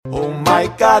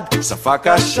אומייגאד, שפה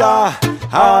קשה,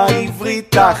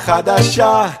 העברית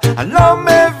החדשה. אני לא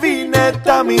מבין את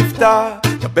המבטא,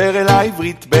 דבר אל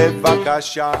העברית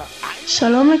בבקשה.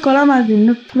 שלום לכל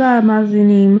המאזינות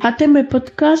והמאזינים, אתם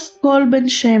בפודקאסט קול בן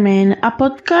שמן,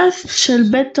 הפודקאסט של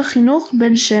בית החינוך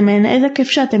בן שמן. איזה כיף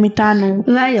שאתם איתנו.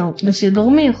 והיום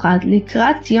בשידור מיוחד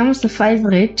לקראת יום השפה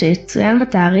העברית שיצוין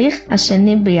בתאריך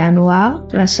 2 בינואר,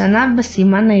 והשנה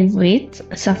בסימן העברית,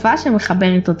 שפה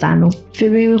שמחברת אותנו.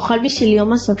 ובמיוחד בשביל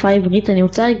יום השפה העברית אני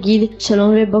רוצה להגיד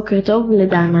שלום ובוקר טוב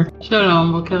לדנה.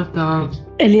 שלום, בוקר טוב.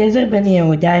 אליעזר בן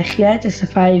יהודה החיה את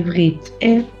השפה העברית.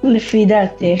 לפי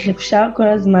דעתך אפשר כל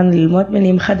הזמן ללמוד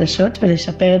מילים חדשות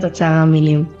ולשפר את אוצר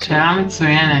המילים? שאלה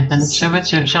מצוינת. אני חושבת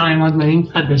שאפשר ללמוד מילים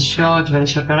חדשות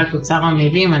ולשפר את אוצר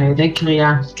המילים על ידי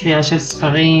קריאה של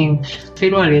ספרים,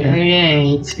 אפילו על ידי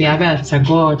צפייה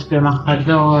בהצגות,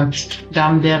 במחזות,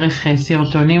 גם דרך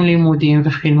סרטונים לימודיים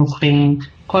וחינוכיים.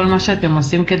 כל מה שאתם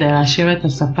עושים כדי להשאיר את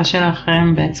השפה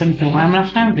שלכם בעצם תורם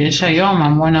לכם, ויש היום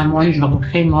המון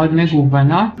דרכים מאוד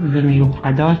מגוונות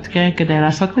ומיוחדות כדי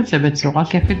לעשות את זה בצורה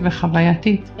כיפית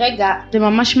וחווייתית. זה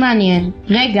ממש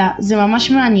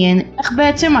מעניין. איך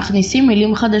בעצם מכניסים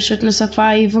מילים חדשות לשפה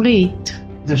העברית?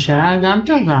 זו שאלה גם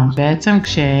טובה. בעצם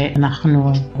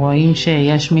כשאנחנו רואים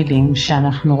שיש מילים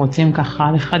שאנחנו רוצים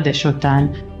ככה לחדש אותן,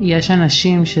 יש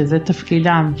אנשים שזה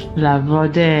תפקידם,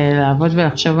 לעבוד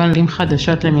ולחשוב על מילים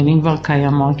חדשות למילים כבר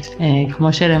קיימות.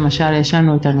 כמו שלמשל יש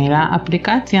לנו את המילה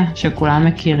אפליקציה שכולם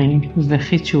מכירים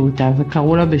וחידשו אותה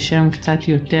וקראו לה בשם קצת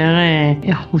יותר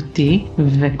איכותי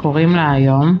וקוראים לה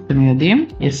היום, אתם יודעים?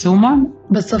 יישומון.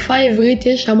 בשפה העברית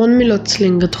יש המון מילות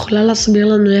סלנג, את יכולה להסביר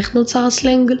לנו איך נוצר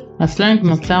הסלנג? הסלנג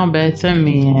נוצר בעצם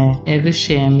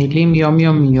מאיזשהם מילים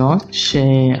יומיומיות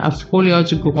שהפכו להיות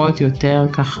שגורות יותר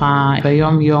ככה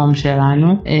ביום יום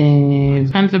שלנו,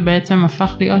 וכן זה בעצם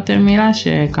הפך להיות מילה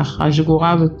שככה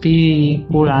שגורה בפי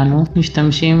כולנו,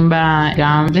 משתמשים בה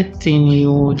גם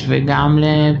לציניות וגם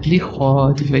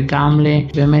לבדיחות וגם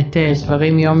באמת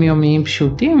דברים יומיומיים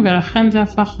פשוטים, ולכן זה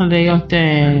הפך להיות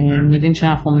מילים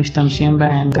שאנחנו משתמשים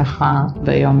בהם ככה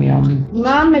ביום יום.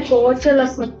 מה המקורות של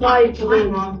השפה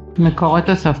העברית? מקורות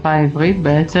השפה העברית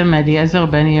בעצם אליעזר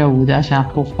בן יהודה,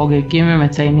 שאנחנו חוגגים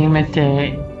ומציינים את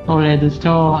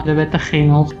הולדתו בבית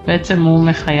החינוך. בעצם הוא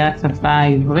מחיית שפה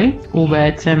העברית, הוא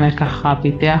בעצם ככה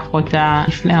פיתח אותה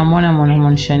לפני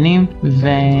המון שנים,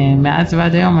 ומאז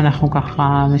ועד היום אנחנו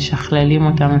ככה משכללים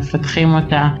אותה, מפתחים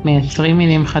אותה, מייצרים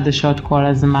מילים חדשות כל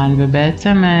הזמן,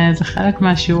 ובעצם זה חלק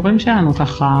מהשיעורים שלנו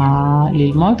ככה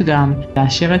ללמוד גם,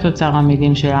 להשאיר את אוצר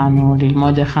המילים שלנו,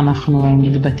 ללמוד איך אנחנו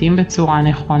מתבטאים בצורה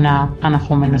נכונה,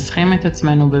 אנחנו מנסחים את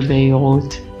עצמנו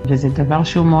בבהירות, וזה דבר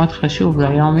שהוא מאוד חשוב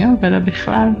ליום יום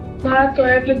ולבכלל. מה את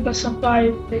אוהבת בשפה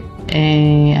העברית?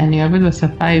 אני אוהבת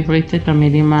בשפה העברית את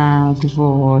המילים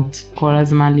הגבוהות, כל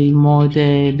הזמן ללמוד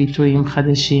ביטויים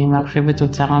חדשים, להרחיב את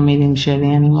אוצר המילים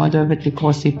שלי. אני מאוד אוהבת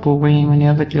לקרוא סיפורים, אני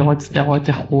אוהבת לראות סדרות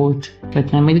איכות,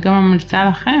 ותמיד גם ממליצה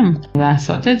לכם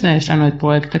לעשות את זה. יש לנו את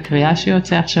פרויקט הקריאה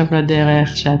שיוצא עכשיו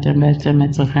לדרך, שאתם בעצם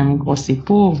צריכים לקרוא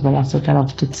סיפור ולעשות עליו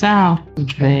תוצר,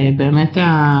 ובאמת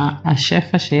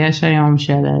השפע שיש היום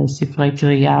של ספרי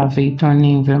קריאה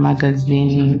ועיתונים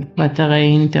ומגזינים ואתרי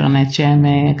אינטרנט שהם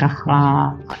ככה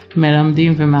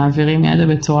מלמדים ומעבירים ידע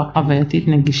בצורה חווייתית,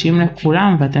 נגישים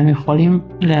לכולם, ואתם יכולים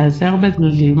להיעזר בזה,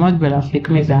 ללמוד ולהפיק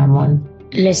מזה המון.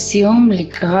 לסיום,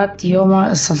 לקראת יום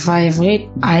השפה העברית,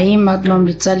 האם את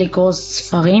ממליצה לקרוא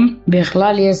ספרים?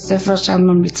 בכלל יש ספר שאת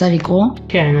ממליצה לקרוא?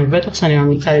 כן, בטח שאני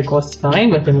ממליצה לקרוא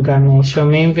ספרים, ואתם גם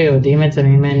שומעים ויודעים את זה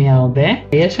ממני הרבה.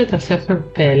 יש את הספר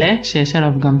פלא, שיש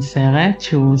עליו גם סרט,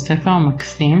 שהוא ספר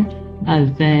מקסים, אז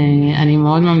אני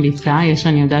מאוד ממליצה.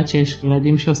 אני יודעת שיש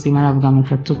ילדים שעושים עליו גם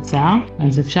את התוצר,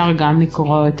 אז אפשר גם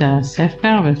לקרוא את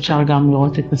הספר ואפשר גם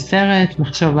לראות את הסרט,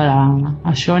 לחשוב על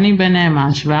השוני ביניהם,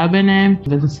 ההשוואה ביניהם,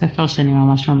 וזה ספר שאני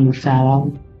ממש ממליצה עליו.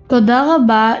 תודה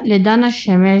רבה לדנה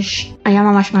שמש, היה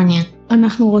ממש מעניין.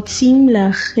 אנחנו רוצים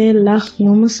לאחל לך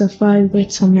יום השפה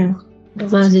העברית שמח.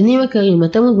 מאזינים יקרים,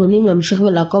 אתם מוזמנים להמשיך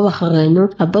ולעקוב אחרינו,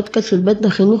 הפודקאסט של בית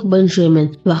החינוך בן שמן,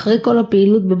 ואחרי כל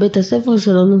הפעילות בבית הספר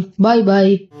שלנו. ביי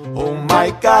ביי.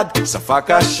 אומייגאד, שפה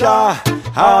קשה,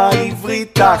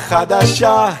 העברית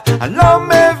החדשה. אני לא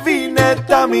מבין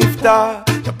את המבטא,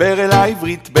 דבר אל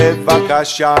העברית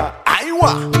בבקשה.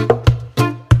 איווה!